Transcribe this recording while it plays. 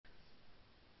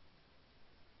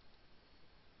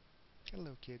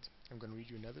Hello kids, I'm going to read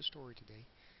you another story today.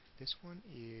 This one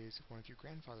is one of your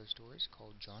grandfather's stories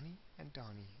called Jonny and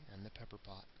Donny and the Pepper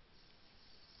Pot.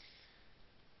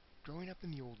 Growing up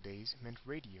in the old days meant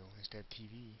radio instead of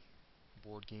TV,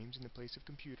 board games in the place of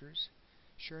computers,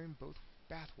 sharing both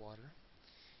bath water,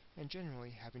 and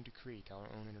generally having to create our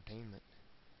own entertainment.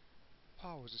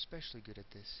 Pa was especially good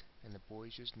at this, and the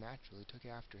boys just naturally took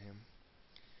after him.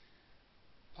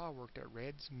 Pa worked at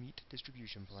Red's meat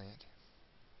distribution plant.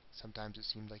 Sometimes it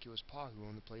seemed like it was Pa who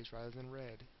owned the place rather than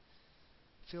Red.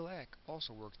 Phil Eck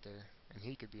also worked there, and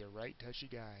he could be a right touchy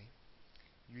guy.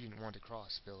 You didn't want to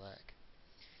cross Phil Eck.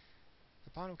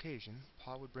 Upon occasion,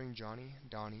 Pa would bring Jonny,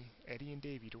 Donny, Eddie, and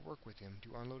Davy to work with him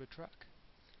to unload a truck,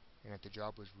 and if the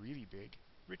job was really big,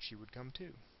 Richie would come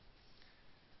too.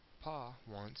 Pa,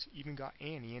 once, even got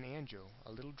Annie and Anjo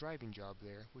a little driving job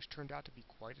there, which turned out to be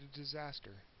quite a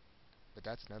disaster, but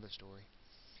that's another story.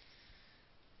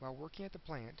 While working at the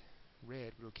plant,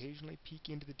 Red would occasionally peek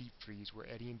into the deep freeze where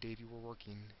Eddie and Davy were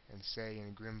working, and say in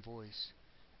a grim voice,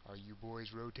 "Are you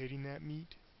boys rotating that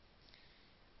meat?"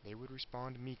 They would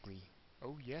respond meekly,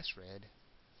 "Oh yes, Red."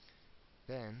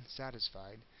 Then,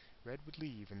 satisfied, Red would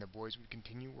leave and the boys would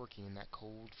continue working in that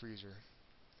cold freezer.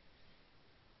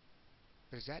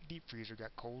 But as that deep freezer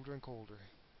got colder and colder,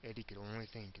 Eddie could only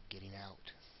think of getting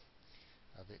out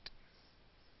of it.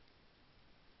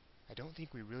 "I don't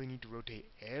think we really need to rotate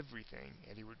everything,"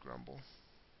 Eddie would grumble.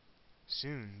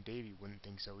 Soon Davy wouldn't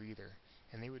think so either,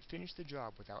 and they would finish the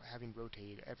job without having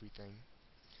rotated everything.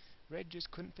 Red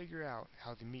just couldn't figure out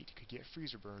how the meat could get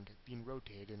freezer burned being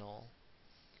rotated and all.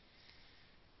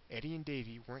 Eddie and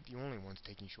Davy weren't the only ones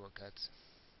taking shortcuts.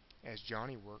 As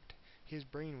Jonny worked, his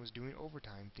brain was doing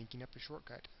overtime thinking up a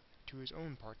shortcut to his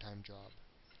own part-time job,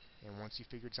 and once he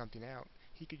figured something out,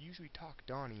 he could usually talk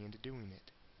Donny into doing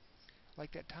it.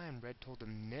 Like that time Red told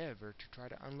them never to try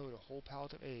to unload a whole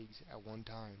pallet of eggs at one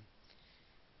time.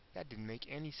 That didn't make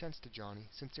any sense to Jonny,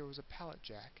 since there was a pallet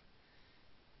jack.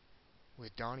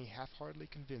 With Donny half-heartedly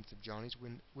convinced of Jonny's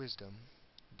wisdom,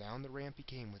 down the ramp he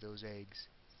came with those eggs.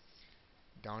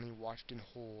 Donny watched in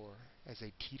horror as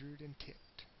they teetered and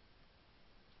tipped,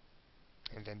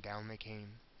 and then down they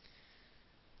came.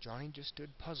 Jonny just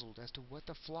stood puzzled as to what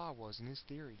the flaw was in his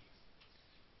theory.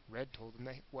 Red told them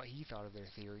what he thought of their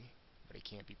theory, but it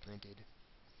can't be printed.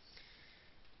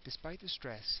 Despite the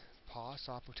stress, Pa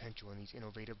saw potential in these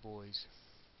innovative boys.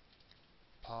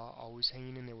 Pa, always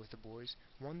hanging in there with the boys,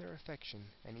 won their affection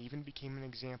and even became an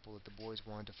example that the boys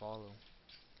wanted to follow.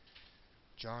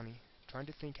 Jonny, trying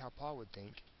to think how Pa would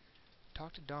think,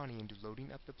 talked Donny into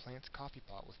loading up the plant's coffee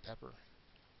pot with pepper.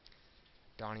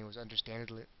 Donny was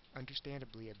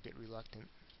understandably a bit reluctant,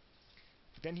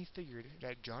 but then he figured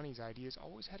that Johnny's ideas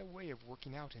always had a way of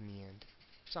working out in the end,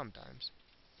 sometimes.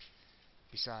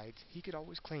 Besides, he could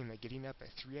always claim that getting up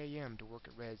at 3 a.m. to work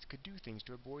at Red's could do things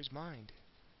to a boy's mind,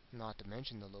 not to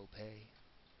mention the low pay.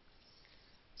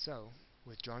 So,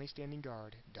 with Jonny standing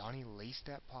guard, Donny laced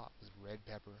that pot with red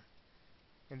pepper,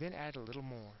 and then added a little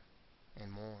more,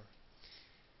 and more.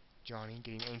 Jonny,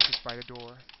 getting anxious by the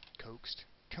door, coaxed,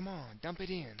 "Come on, dump it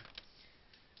in."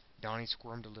 Donny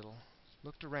squirmed a little,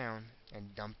 looked around,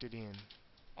 and dumped it in.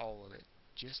 All of it,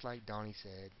 just like Donny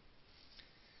said.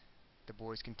 The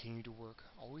boys continued to work,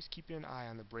 always keeping an eye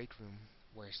on the break room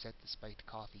where set the spiked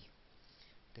coffee.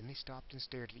 Then they stopped and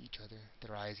stared at each other,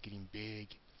 their eyes getting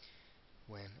big,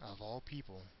 when, of all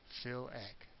people, Phil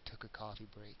Eck took a coffee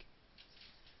break.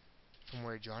 From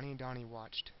where Jonny and Donny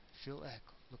watched, Phil Eck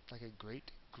looked like a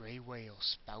great gray whale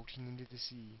spouting into the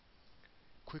sea.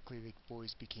 Quickly the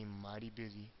boys became mighty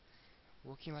busy,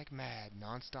 working like mad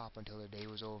non-stop until their day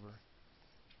was over.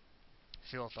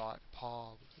 Phil thought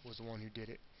Pa was the one who did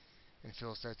it, and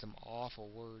Phil said some awful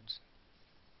words.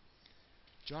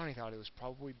 Jonny thought it was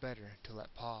probably better to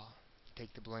let Pa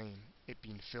take the blame, it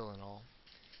being Phil and all,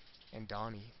 and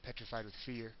Donny, petrified with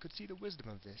fear, could see the wisdom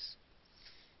of this.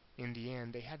 In the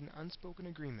end, they had an unspoken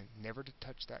agreement never to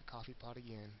touch that coffee pot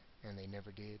again, and they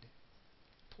never did.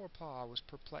 Poor Pa was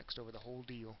perplexed over the whole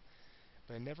deal,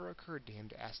 but it never occurred to him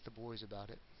to ask the boys about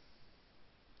it.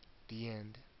 The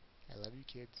end. I love you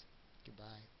kids.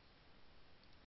 Goodbye.